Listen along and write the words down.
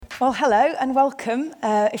Well, hello and welcome.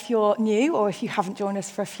 If you're new or if you haven't joined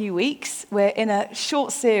us for a few weeks, we're in a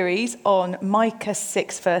short series on Micah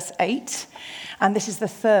 6 verse 8, and this is the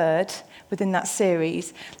third within that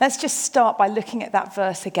series. Let's just start by looking at that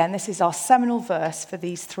verse again. This is our seminal verse for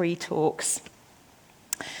these three talks.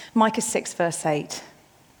 Micah 6 verse 8.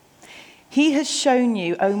 He has shown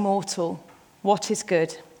you, O mortal, what is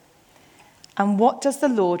good. And what does the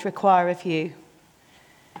Lord require of you?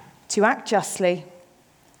 To act justly,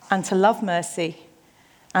 and to love mercy,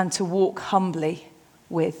 and to walk humbly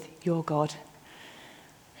with your God.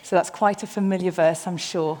 So that's quite a familiar verse, I'm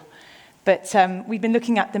sure. But we've been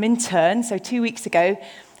looking at them in turn. So 2 weeks ago,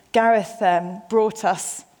 Gareth brought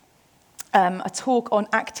us a talk on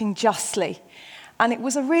acting justly. And it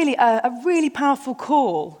was a really powerful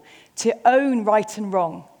call to own right and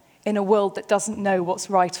wrong in a world that doesn't know what's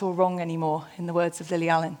right or wrong anymore, in the words of Lily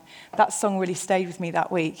Allen. That song really stayed with me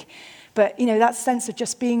that week. But, that sense of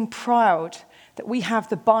just being proud that we have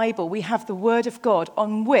the Bible, we have the Word of God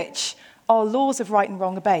on which our laws of right and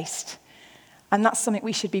wrong are based. And that's something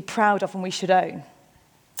we should be proud of and we should own.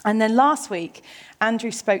 And then last week,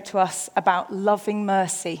 Andrew spoke to us about loving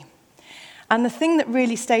mercy. And the thing that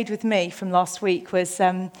really stayed with me from last week was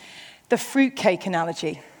the fruitcake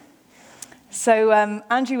analogy. So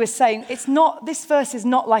Andrew was saying, this verse is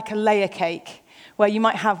not like a layer cake, where you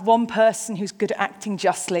might have one person who's good at acting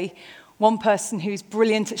justly, one person who's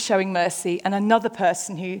brilliant at showing mercy, and another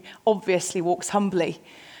person who obviously walks humbly.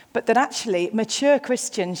 But that actually mature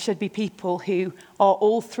Christians should be people who are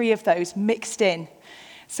all three of those mixed in.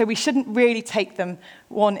 So we shouldn't really take them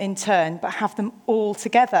one in turn, but have them all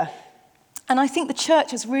together. And I think the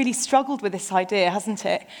church has really struggled with this idea, hasn't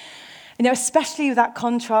it? Especially with that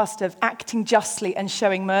contrast of acting justly and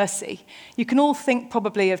showing mercy. You can all think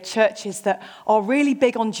probably of churches that are really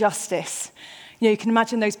big on justice. You can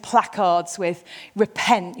imagine those placards with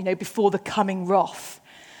repent, before the coming wrath.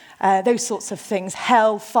 Those sorts of things,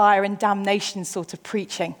 hell, fire, and damnation sort of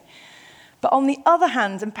preaching. But on the other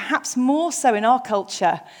hand, and perhaps more so in our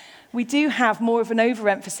culture, we do have more of an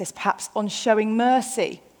overemphasis perhaps on showing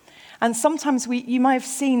mercy. And sometimes you might have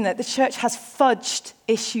seen that the church has fudged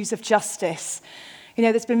issues of justice.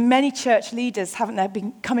 There's been many church leaders, haven't there,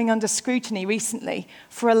 been coming under scrutiny recently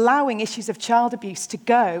for allowing issues of child abuse to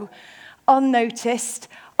go unnoticed,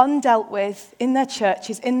 undealt with in their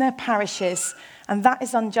churches, in their parishes. And that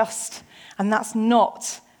is unjust. And that's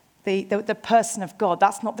not the person of God.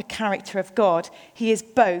 That's not the character of God. He is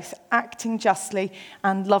both acting justly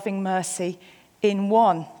and loving mercy in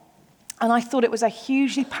one. And I thought it was a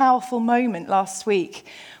hugely powerful moment last week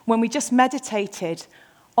when we just meditated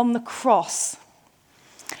on the cross.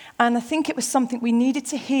 And I think it was something we needed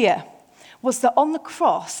to hear, was that on the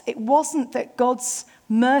cross, it wasn't that God's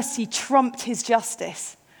mercy trumped his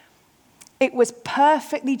justice. It was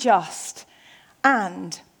perfectly just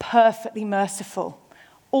and perfectly merciful,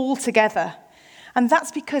 all together. And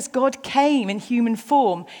that's because God came in human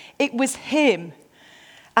form. It was him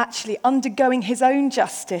actually undergoing his own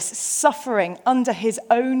justice, suffering under his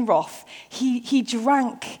own wrath. He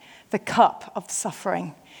drank the cup of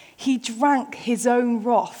suffering. He drank his own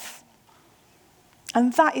wrath.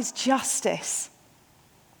 And that is justice.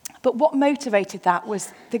 But what motivated that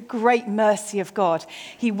was the great mercy of God.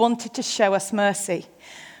 He wanted to show us mercy.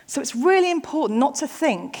 So it's really important not to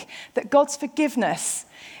think that God's forgiveness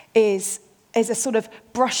is a sort of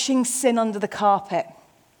brushing sin under the carpet,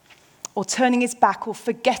 or turning his back, or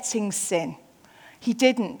forgetting sin. He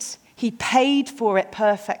didn't. He paid for it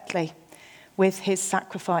perfectly with his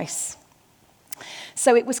sacrifice.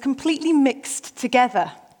 So it was completely mixed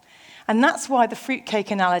together. And that's why the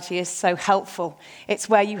fruitcake analogy is so helpful. It's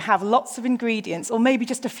where you have lots of ingredients, or maybe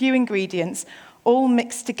just a few ingredients, all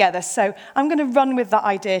mixed together. So I'm going to run with that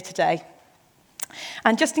idea today.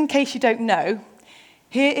 And just in case you don't know,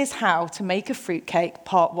 here is how to make a fruitcake,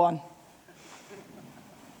 part 1.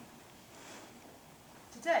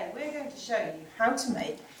 Today, we're going to show you how to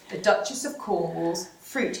make the Duchess of Cornwall's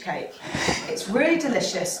fruitcake. It's really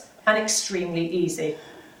delicious and extremely easy.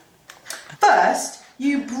 First,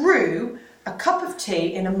 you brew a cup of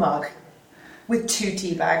tea in a mug with 2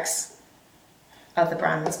 tea bags. Other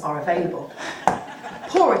brands are available.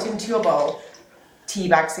 Pour it into your bowl, tea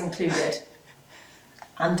bags included,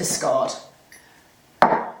 and discard.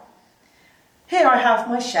 Here I have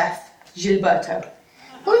my chef, Gilberto.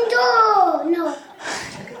 No.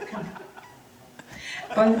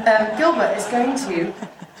 Gilbert is going to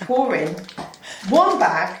pour in 1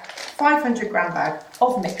 bag, 500 gram bag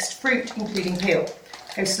of mixed fruit, including peel.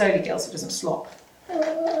 Go slowly, Gil, so it doesn't slop.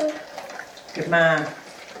 Good man.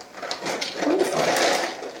 Wonderful.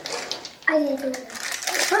 I did it.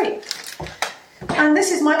 Great. And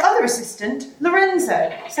this is my other assistant,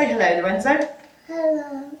 Lorenzo. Say hello, Lorenzo.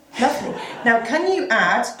 Hello. Lovely. Now, can you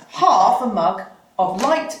add half a mug of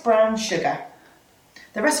light brown sugar?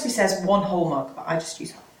 The recipe says 1 whole mug, but I just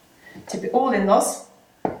use half. Tip it all in, Loz.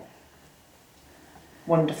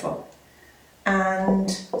 Wonderful. And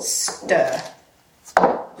stir.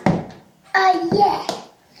 Yeah.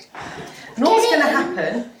 And all that's going to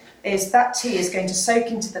happen is that tea is going to soak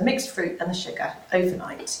into the mixed fruit and the sugar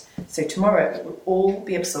overnight. So tomorrow it will all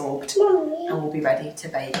be absorbed Mommy. and we'll be ready to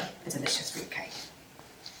bake a delicious fruit cake.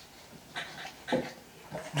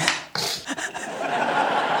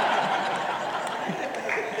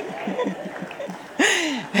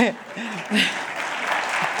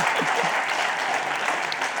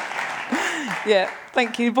 Yeah,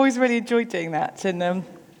 thank you. The boys really enjoyed doing that. And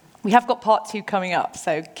we have got part 2 coming up,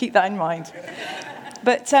 so keep that in mind.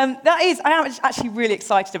 But I am actually really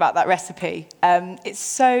excited about that recipe. It's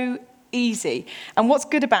so easy. And what's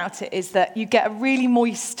good about it is that you get a really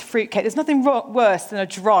moist fruitcake. There's nothing worse than a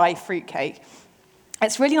dry fruitcake.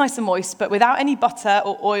 It's really nice and moist, but without any butter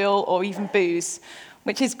or oil or even booze,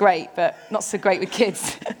 which is great, but not so great with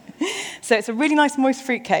kids. So it's a really nice moist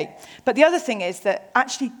fruitcake. But the other thing is that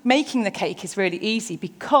actually making the cake is really easy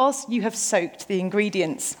because you have soaked the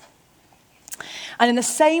ingredients. And in the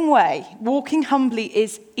same way, walking humbly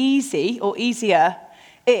is easy or easier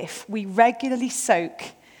if we regularly soak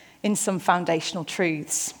in some foundational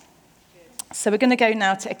truths. So we're going to go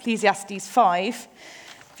now to Ecclesiastes 5,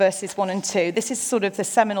 verses 1 and 2. This is sort of the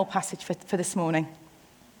seminal passage for this morning.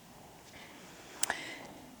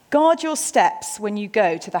 Guard your steps when you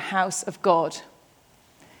go to the house of God.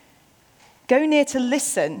 Go near to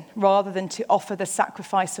listen rather than to offer the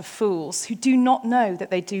sacrifice of fools who do not know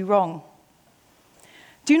that they do wrong.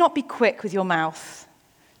 Do not be quick with your mouth.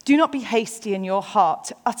 Do not be hasty in your heart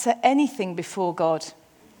to utter anything before God.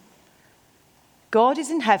 God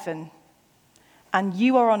is in heaven and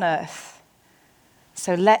you are on earth,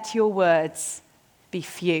 so let your words be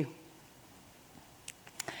few.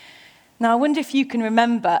 Now, I wonder if you can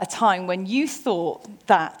remember a time when you thought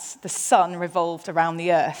that the sun revolved around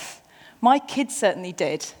the earth. My kids certainly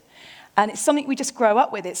did. And it's something we just grow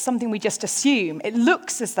up with. It's something we just assume. It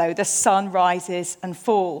looks as though the sun rises and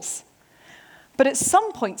falls. But at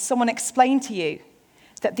some point, someone explained to you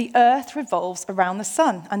that the earth revolves around the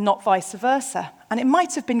sun and not vice versa. And it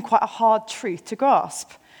might have been quite a hard truth to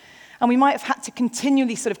grasp. And we might have had to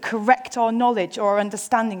continually sort of correct our knowledge or our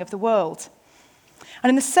understanding of the world. And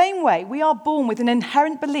in the same way, we are born with an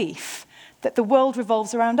inherent belief that the world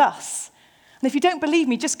revolves around us. And if you don't believe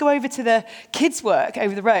me, just go over to the kids' work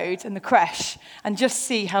over the road and the creche and just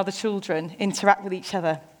see how the children interact with each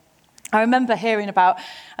other. I remember hearing about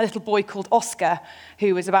a little boy called Oscar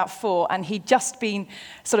who was about 4, and he'd just been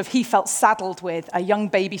he felt saddled with a young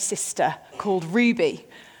baby sister called Ruby.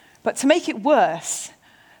 But to make it worse,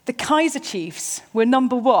 the Kaiser Chiefs were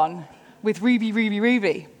number 1 with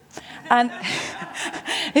Ruby. And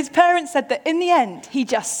his parents said that in the end, he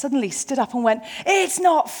just suddenly stood up and went, "It's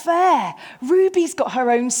not fair. Ruby's got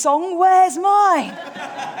her own song. Where's mine?"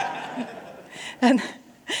 and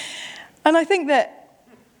I think that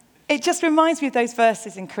it just reminds me of those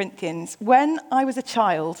verses in Corinthians. When I was a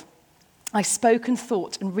child, I spoke and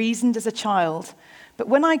thought and reasoned as a child. But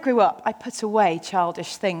when I grew up, I put away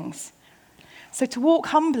childish things. So to walk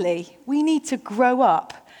humbly, we need to grow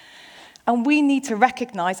up. And I need to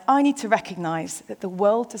recognize that the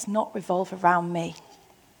world does not revolve around me.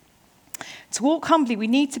 To walk humbly, we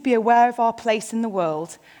need to be aware of our place in the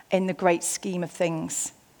world in the great scheme of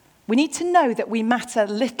things. We need to know that we matter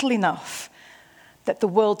little enough, that the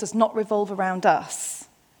world does not revolve around us.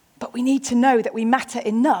 But we need to know that we matter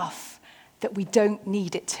enough that we don't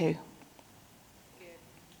need it to.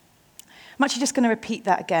 I'm actually just going to repeat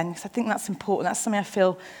that again, because I think that's important. That's something I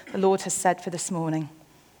feel the Lord has said for this morning.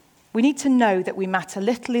 We need to know that we matter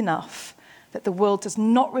little enough, that the world does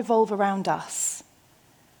not revolve around us.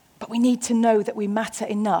 But we need to know that we matter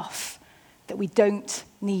enough that we don't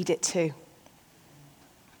need it to.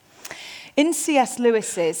 In C.S.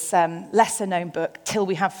 Lewis's lesser-known book, Till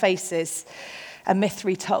We Have Faces, A Myth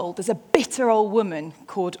Retold, there's a bitter old woman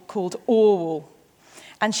called Orwell.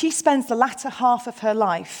 And she spends the latter half of her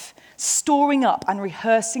life storing up and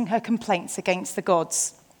rehearsing her complaints against the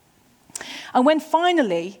gods. And when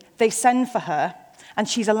finally they send for her and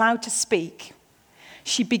she's allowed to speak,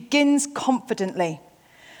 she begins confidently.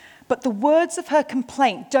 But the words of her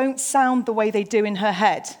complaint don't sound the way they do in her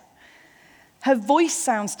head. Her voice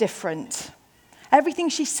sounds different. Everything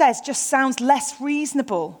she says just sounds less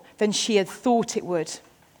reasonable than she had thought it would.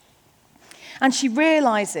 And she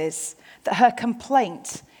realizes that her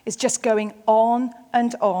complaint is just going on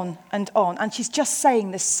and on and on. And she's just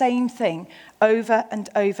saying the same thing over and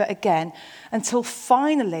over again until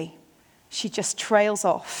finally she just trails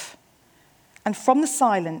off. And from the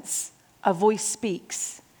silence, a voice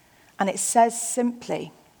speaks, and it says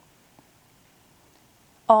simply,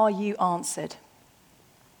 "Are you answered?"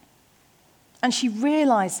 And she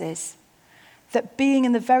realizes that being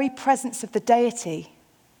in the very presence of the deity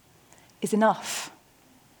is enough.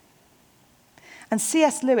 And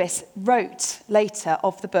C.S. Lewis wrote later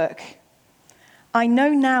of the book, "I know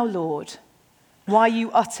now, Lord, why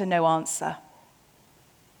you utter no answer.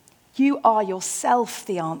 You are yourself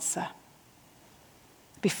the answer.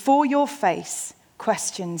 Before your face,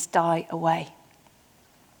 questions die away."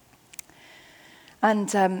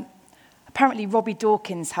 And apparently Robbie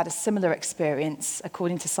Dawkins had a similar experience,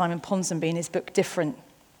 according to Simon Ponsonby in his book Different.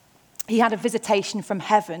 He had a visitation from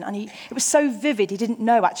heaven, and it was so vivid he didn't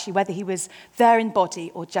know actually whether he was there in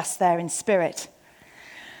body or just there in spirit.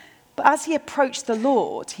 But as he approached the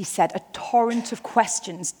Lord, he said, a torrent of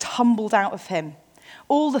questions tumbled out of him.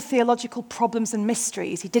 All the theological problems and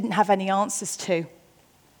mysteries he didn't have any answers to.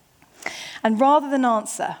 And rather than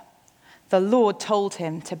answer, the Lord told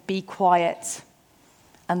him to be quiet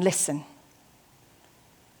and listen.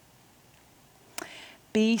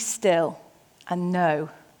 Be still and know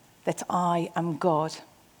that I am God.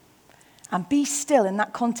 And be still in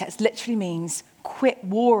that context literally means quit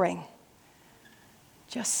warring.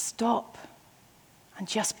 Just stop and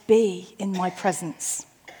just be in my presence.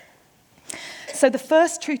 So the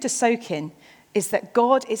first truth to soak in is that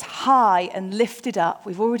God is high and lifted up.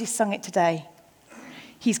 We've already sung it today.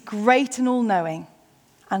 He's great and all-knowing,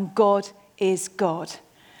 and God is God.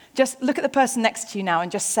 Just look at the person next to you now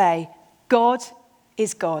and just say, God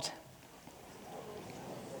is God.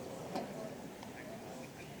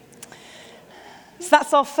 So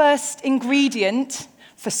that's our first ingredient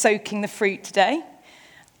for soaking the fruit today.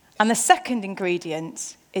 And the second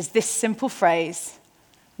ingredient is this simple phrase,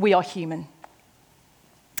 we are human.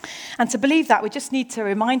 And to believe that, we just need to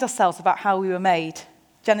remind ourselves about how we were made.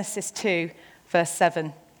 Genesis 2, verse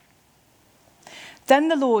 7. Then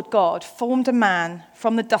the Lord God formed a man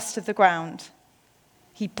from the dust of the ground.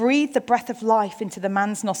 He breathed the breath of life into the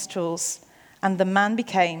man's nostrils, and the man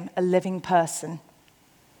became a living person.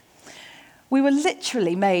 We were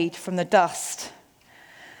literally made from the dust.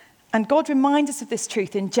 And God reminds us of this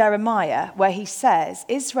truth in Jeremiah, where he says,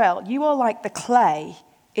 Israel, you are like the clay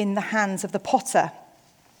in the hands of the potter.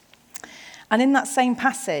 And in that same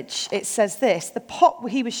passage, it says this, the pot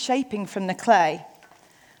he was shaping from the clay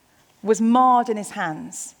was marred in his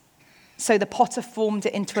hands. So the potter formed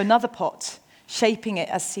it into another pot, shaping it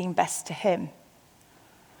as seemed best to him.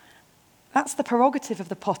 That's the prerogative of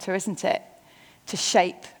the potter, isn't it? To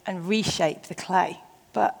shape and reshape the clay.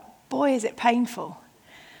 But boy, is it painful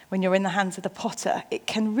when you're in the hands of the potter. It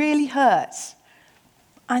can really hurt.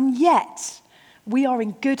 And yet, we are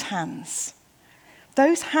in good hands.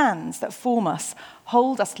 Those hands that form us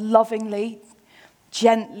hold us lovingly,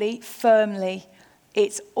 gently, firmly.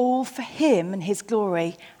 It's all for him and his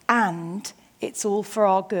glory, and it's all for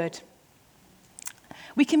our good.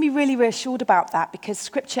 We can be really reassured about that because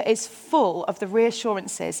Scripture is full of the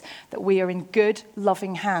reassurances that we are in good,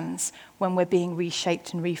 loving hands when we're being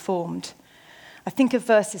reshaped and reformed. I think of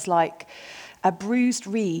verses like, a bruised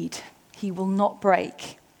reed he will not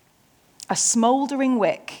break, a smouldering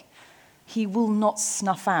wick he will not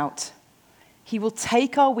snuff out. He will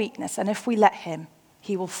take our weakness, and if we let him,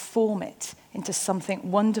 he will form it into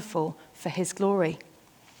something wonderful for his glory.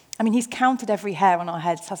 I mean, he's counted every hair on our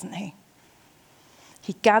heads, hasn't he?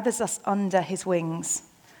 He gathers us under his wings.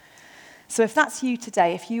 So if that's you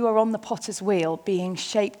today, if you are on the potter's wheel being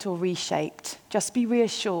shaped or reshaped, just be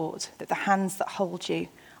reassured that the hands that hold you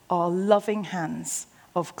are loving hands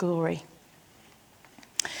of glory.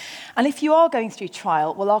 And if you are going through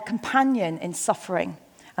trial, well, our companion in suffering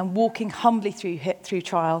and walking humbly through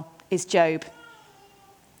trial is Job.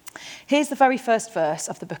 Here's the very first verse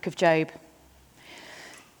of the book of Job.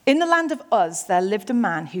 In the land of Uz, there lived a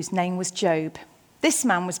man whose name was Job. This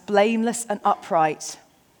man was blameless and upright.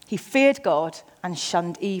 He feared God and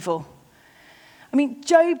shunned evil. I mean,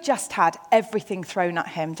 Job just had everything thrown at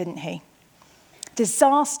him, didn't he?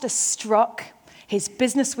 Disaster struck. His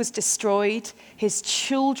business was destroyed. His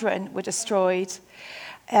children were destroyed.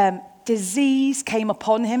 Disease came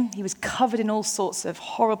upon him. He was covered in all sorts of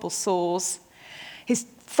horrible sores. His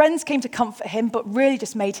friends came to comfort him, but really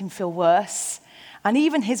just made him feel worse. And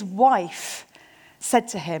even his wife said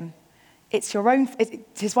to him, his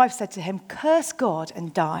wife said to him, curse God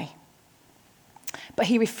and die. But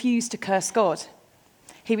he refused to curse God.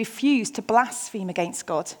 He refused to blaspheme against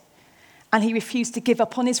God. And he refused to give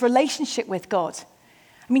up on his relationship with God.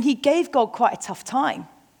 I mean, he gave God quite a tough time.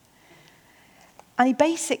 And he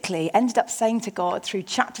basically ended up saying to God through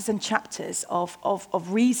chapters and chapters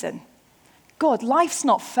of reason, God, life's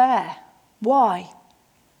not fair. Why?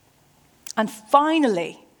 And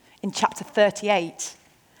finally, in chapter 38,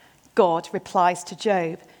 God replies to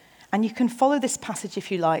Job. And you can follow this passage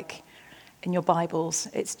if you like in your Bibles.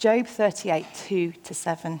 It's Job 38,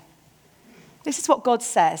 2-7. This is what God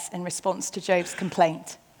says in response to Job's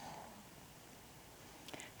complaint.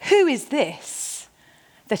 Who is this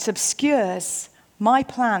that obscures my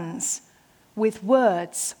plans with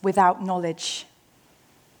words without knowledge?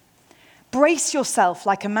 Brace yourself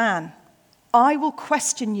like a man. I will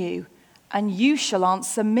question you, and you shall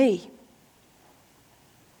answer me.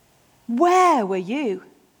 Where were you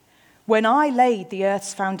when I laid the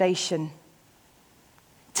earth's foundation?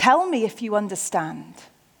 Tell me if you understand.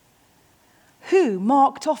 Who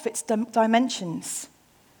marked off its dimensions?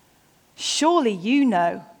 Surely you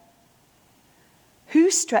know.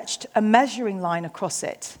 Who stretched a measuring line across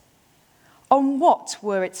it? On what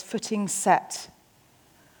were its footings set?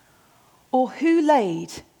 Or who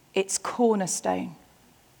laid its cornerstone?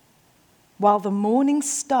 While the morning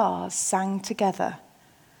stars sang together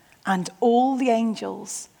and all the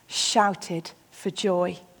angels shouted for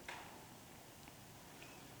joy.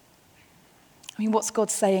 I mean, what's God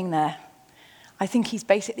saying there? I think he's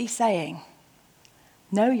basically saying,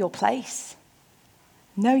 know your place.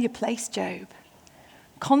 Know your place, Job.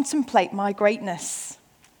 Contemplate my greatness.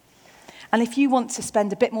 And if you want to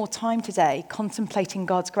spend a bit more time today contemplating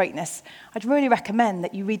God's greatness, I'd really recommend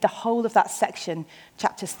that you read the whole of that section,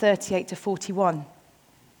 chapters 38-41.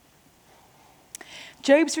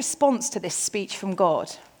 Job's response to this speech from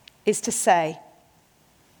God is to say,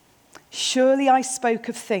 surely I spoke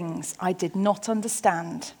of things I did not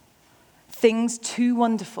understand, things too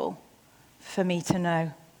wonderful for me to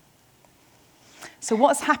know. So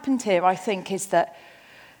what's happened here, I think, is that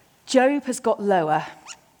Job has got lower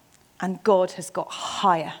and God has got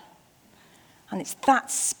higher. And it's that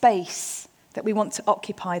space that we want to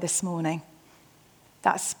occupy this morning.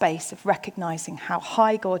 That space of recognizing how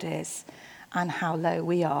high God is and how low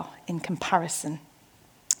we are in comparison.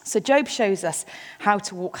 So Job shows us how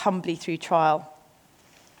to walk humbly through trial.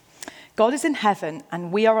 God is in heaven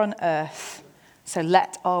and we are on earth, so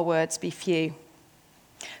let our words be few.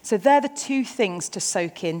 So they're the two things to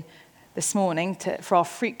soak in this morning for our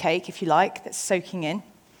fruitcake, if you like, that's soaking in.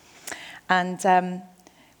 And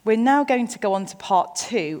we're now going to go on to part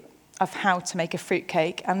 2 of how to make a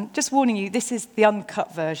fruitcake. And just warning you, this is the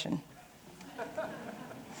uncut version.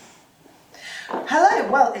 Hello,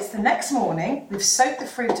 well, it's the next morning. We've soaked the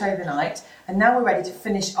fruit overnight, and now we're ready to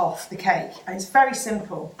finish off the cake. And it's very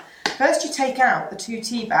simple. First, you take out the 2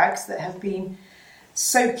 tea bags that have been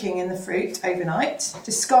soaking in the fruit overnight,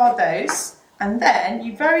 discard those, and then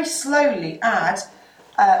you very slowly add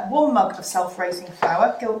 1 mug of self-raising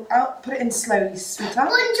flour. Go out, put it in slowly, sweetheart.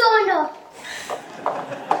 Buongiorno.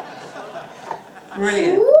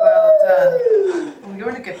 Brilliant, well done. Oh, you're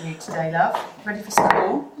in a good mood today, love. Ready for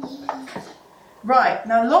school? Right,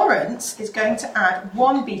 now Lawrence is going to add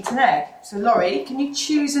 1 beaten egg. So Laurie, can you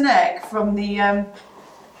choose an egg from the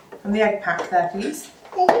egg pack there, please?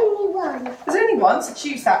 There's only one. There's only one, so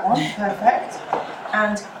choose that one. Perfect.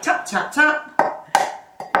 And tap, tap, tap.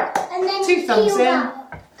 And then 2 thumbs in. out.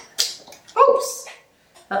 Oops,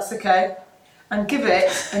 that's okay. And give it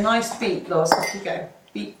a nice beat, Laws. Off you go.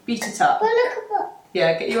 Beat it up. But look at that.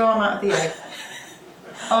 Yeah, get your arm out of the egg.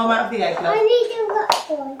 Arm out of the egg, love. I need a that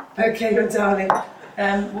one. Okay, good darling.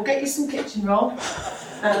 We'll get you some kitchen roll.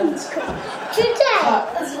 And Today,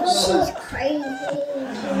 she's crazy.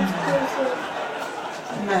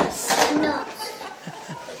 mess. Nuts.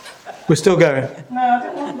 We're still going. No, I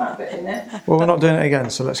don't want that bit in there. Well, we're not doing it again,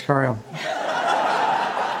 so let's carry on.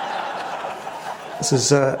 This is...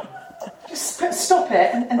 Just stop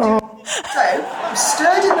it and do it. So, we've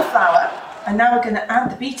stirred in the flour, and now we're going to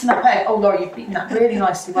add the beaten up egg. Oh, Laura, you've beaten that really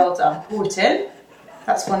nicely. Well done. Pour it in.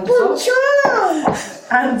 That's wonderful. Bonjour.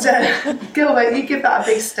 And Gilbert, you give that a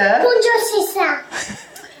big stir. Bonjour, sister.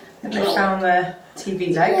 And they found their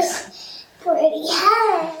TV legs. Pretty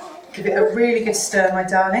hair. Give it a really good stir, my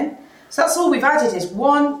darling. So that's all we've added is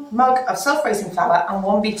 1 mug of self-raising flour and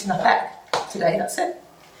 1 beaten up egg today. That's it.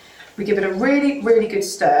 We give it a really, really good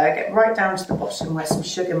stir, get right down to the bottom where some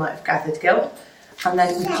sugar might have gathered, Gil. And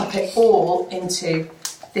then we pop it all into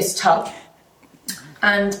this tub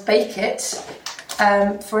and bake it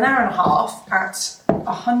for an hour and a half at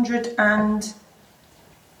 130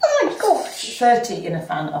 Oh my gosh. in a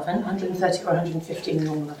fan oven, 130 or 150 in a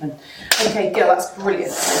normal oven. Okay, Gil, that's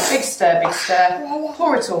brilliant. So big stir,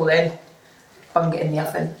 pour it all in, bung it in the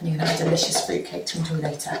oven, and you can have a delicious fruitcake to enjoy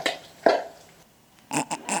later.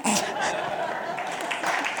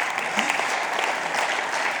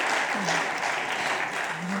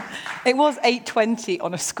 It was 8:20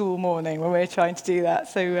 on a school morning when we were trying to do that.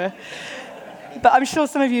 So, but I'm sure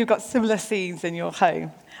some of you have got similar scenes in your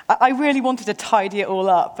home. I really wanted to tidy it all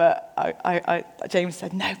up, but James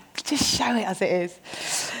said, no, just show it as it is.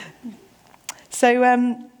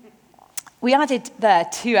 So we added there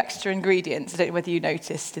 2 extra ingredients. I don't know whether you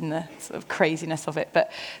noticed in the sort of craziness of it,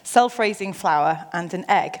 but self-raising flour and an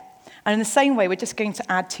egg. And in the same way, we're just going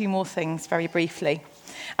to add 2 more things very briefly.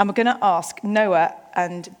 And we're going to ask Noah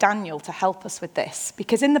and Daniel to help us with this.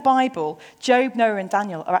 Because in the Bible, Job, Noah, and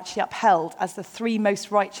Daniel are actually upheld as the 3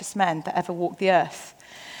 most righteous men that ever walked the earth.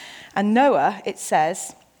 And Noah, it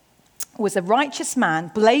says, was a righteous man,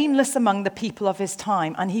 blameless among the people of his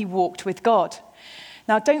time, and he walked with God.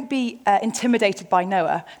 Now, don't be intimidated by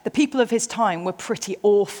Noah. The people of his time were pretty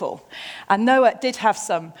awful. And Noah did have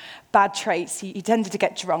some bad traits. He tended to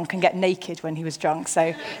get drunk and get naked when he was drunk,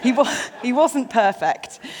 so he wasn't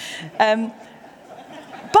perfect.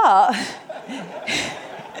 But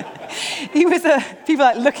he was people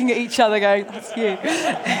like looking at each other going, that's you.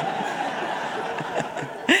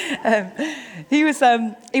 He was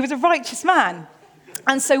a righteous man.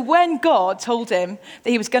 And so when God told him that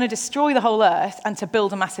he was going to destroy the whole earth and to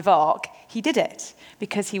build a massive ark, he did it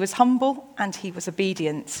because he was humble and he was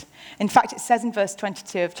obedient. In fact, it says in verse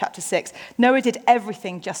 22 of chapter 6, Noah did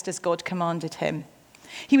everything just as God commanded him.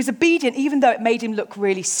 He was obedient even though it made him look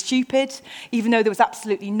really stupid, even though there was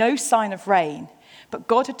absolutely no sign of rain. But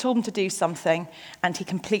God had told him to do something, and he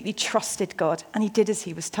completely trusted God, and he did as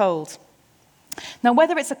he was told. Now,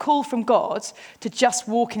 whether it's a call from God to just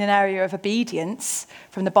walk in an area of obedience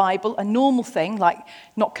from the Bible, a normal thing like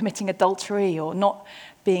not committing adultery or not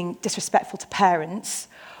being disrespectful to parents,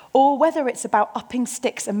 or whether it's about upping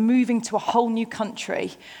sticks and moving to a whole new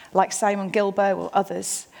country like Simon Gilbo or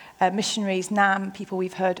others, missionaries, NAM, people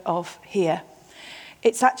we've heard of here.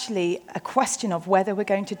 It's actually a question of whether we're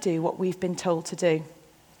going to do what we've been told to do.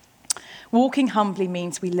 Walking humbly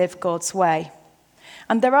means we live God's way.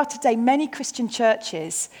 And there are today many Christian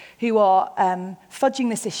churches who are fudging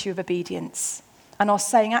this issue of obedience and are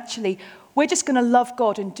saying, actually, we're just going to love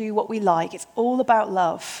God and do what we like. It's all about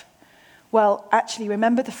love. Well, actually,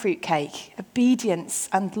 remember the fruitcake. Obedience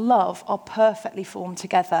and love are perfectly formed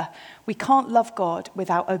together. We can't love God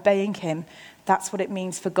without obeying him. That's what it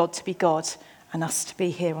means for God to be God and us to be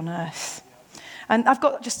here on earth. And I've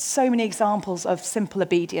got just so many examples of simple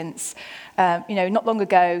obedience. Not long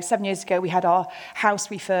ago, 7 years ago, we had our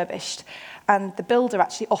house refurbished. And the builder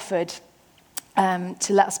actually offered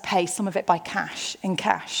to let us pay some of it in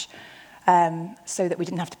cash, so that we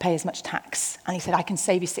didn't have to pay as much tax. And he said, I can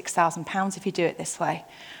save you £6,000 if you do it this way.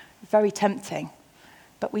 Very tempting.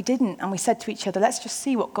 But we didn't. And we said to each other, let's just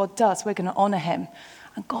see what God does. We're going to honour him.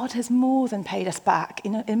 And God has more than paid us back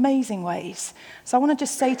in amazing ways. So I want to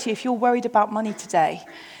just say to you, if you're worried about money today,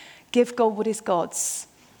 give God what is God's.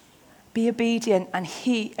 Be obedient. And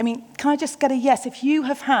can I just get a yes? If you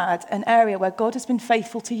have had an area where God has been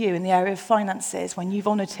faithful to you in the area of finances, when you've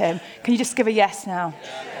honoured him, can you just give a yes now?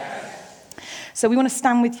 Yes. So we want to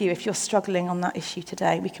stand with you if you're struggling on that issue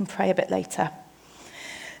today. We can pray a bit later.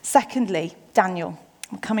 Secondly, Daniel.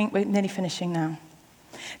 We're nearly finishing now.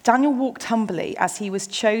 Daniel walked humbly as he was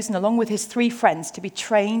chosen along with his 3 friends to be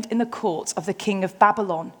trained in the courts of the king of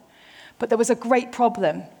Babylon. But there was a great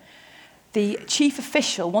problem. The chief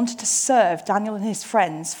official wanted to serve Daniel and his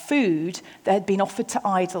friends food that had been offered to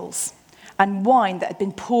idols and wine that had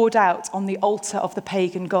been poured out on the altar of the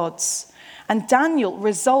pagan gods. And Daniel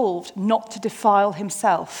resolved not to defile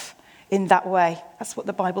himself in that way. That's what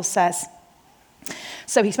the Bible says.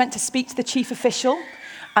 So he went to speak to the chief official,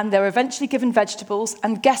 and they were eventually given vegetables,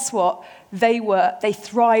 and guess what? They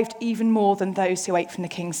thrived even more than those who ate from the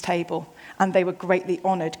king's table, and they were greatly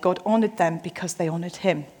honoured. God honoured them because they honoured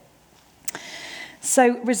him.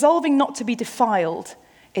 So resolving not to be defiled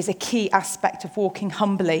is a key aspect of walking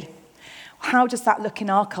humbly. How does that look in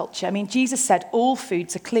our culture? Jesus said all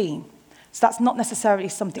foods are clean, so that's not necessarily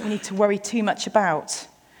something we need to worry too much about.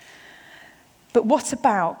 But what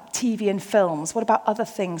about TV and films? What about other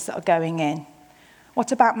things that are going in?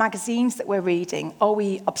 What about magazines that we're reading? Are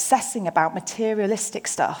we obsessing about materialistic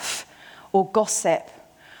stuff or gossip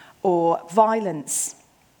or violence?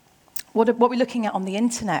 What are we looking at on the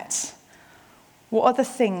internet? What are the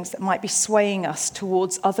things that might be swaying us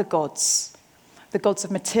towards other gods? The gods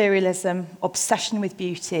of materialism, obsession with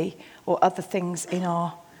beauty, or other things in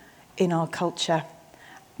our culture?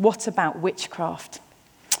 What about witchcraft?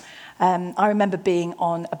 I remember being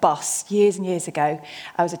on a bus years and years ago.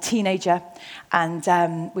 I was a teenager,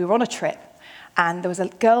 and we were on a trip, and there was a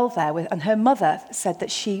girl there, and her mother said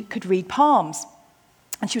that she could read palms.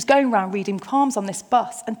 And she was going around reading palms on this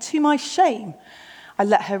bus, and to my shame, I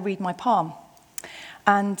let her read my palm.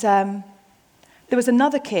 And there was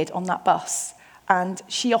another kid on that bus, and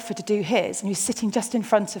she offered to do his, and he was sitting just in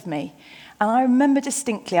front of me. And I remember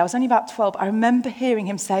distinctly, I was only about 12, but I remember hearing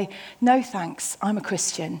him say, "No thanks, I'm a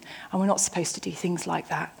Christian, and we're not supposed to do things like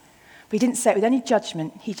that." But he didn't say it with any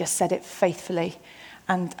judgment, he just said it faithfully,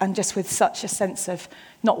 and just with such a sense of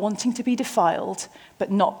not wanting to be defiled,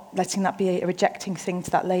 but not letting that be a rejecting thing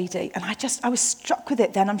to that lady. And I was struck with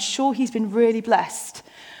it then. I'm sure he's been really blessed,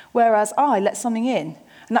 whereas I let something in.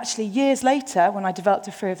 And actually, years later, when I developed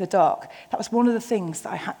a fear of the dark, that was one of the things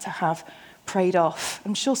that I had to have prayed off.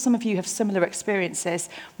 I'm sure some of you have similar experiences.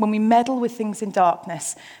 When we meddle with things in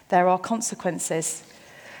darkness, there are consequences.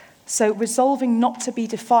 So resolving not to be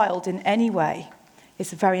defiled in any way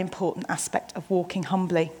is a very important aspect of walking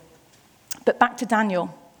humbly. But back to Daniel.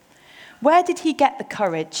 Where did he get the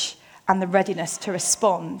courage and the readiness to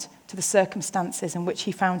respond to the circumstances in which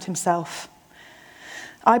he found himself?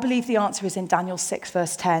 I believe the answer is in Daniel 6,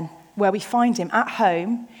 verse 10, where we find him at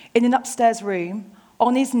home, in an upstairs room,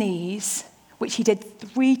 on his knees, which he did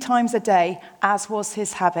 3 times a day, as was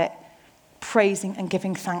his habit, praising and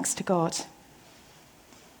giving thanks to God.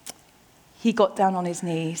 He got down on his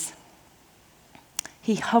knees.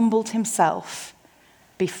 He humbled himself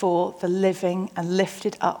before the living and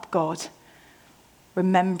lifted up God,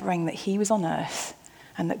 remembering that he was on earth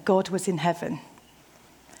and that God was in heaven.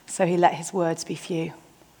 So he let his words be few.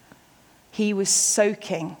 He was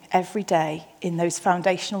soaking every day in those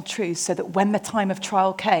foundational truths so that when the time of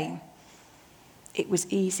trial came, it was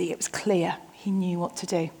easy, it was clear, he knew what to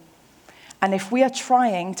do. And if we are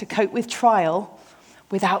trying to cope with trial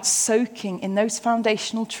without soaking in those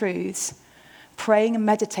foundational truths, praying and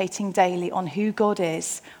meditating daily on who God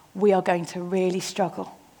is, we are going to really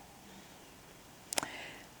struggle.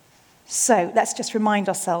 So let's just remind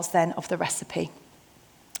ourselves then of the recipe.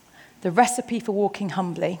 The recipe for walking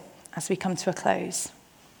humbly, as we come to a close,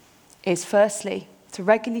 is firstly to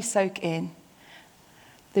regularly soak in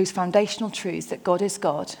those foundational truths that God is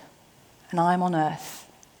God and I am on earth,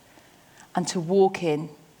 and to walk in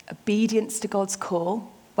obedience to God's call,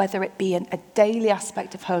 whether it be a daily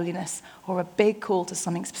aspect of holiness or a big call to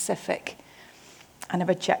something specific, and a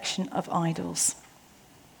rejection of idols.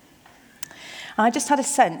 And I just had a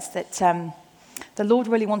sense that the Lord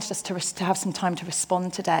really wanted us to have some time to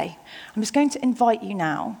respond today. I'm just going to invite you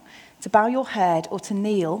now to bow your head or to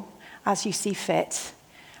kneel as you see fit.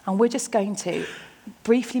 And we're just going to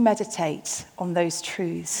briefly meditate on those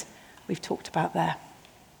truths we've talked about there.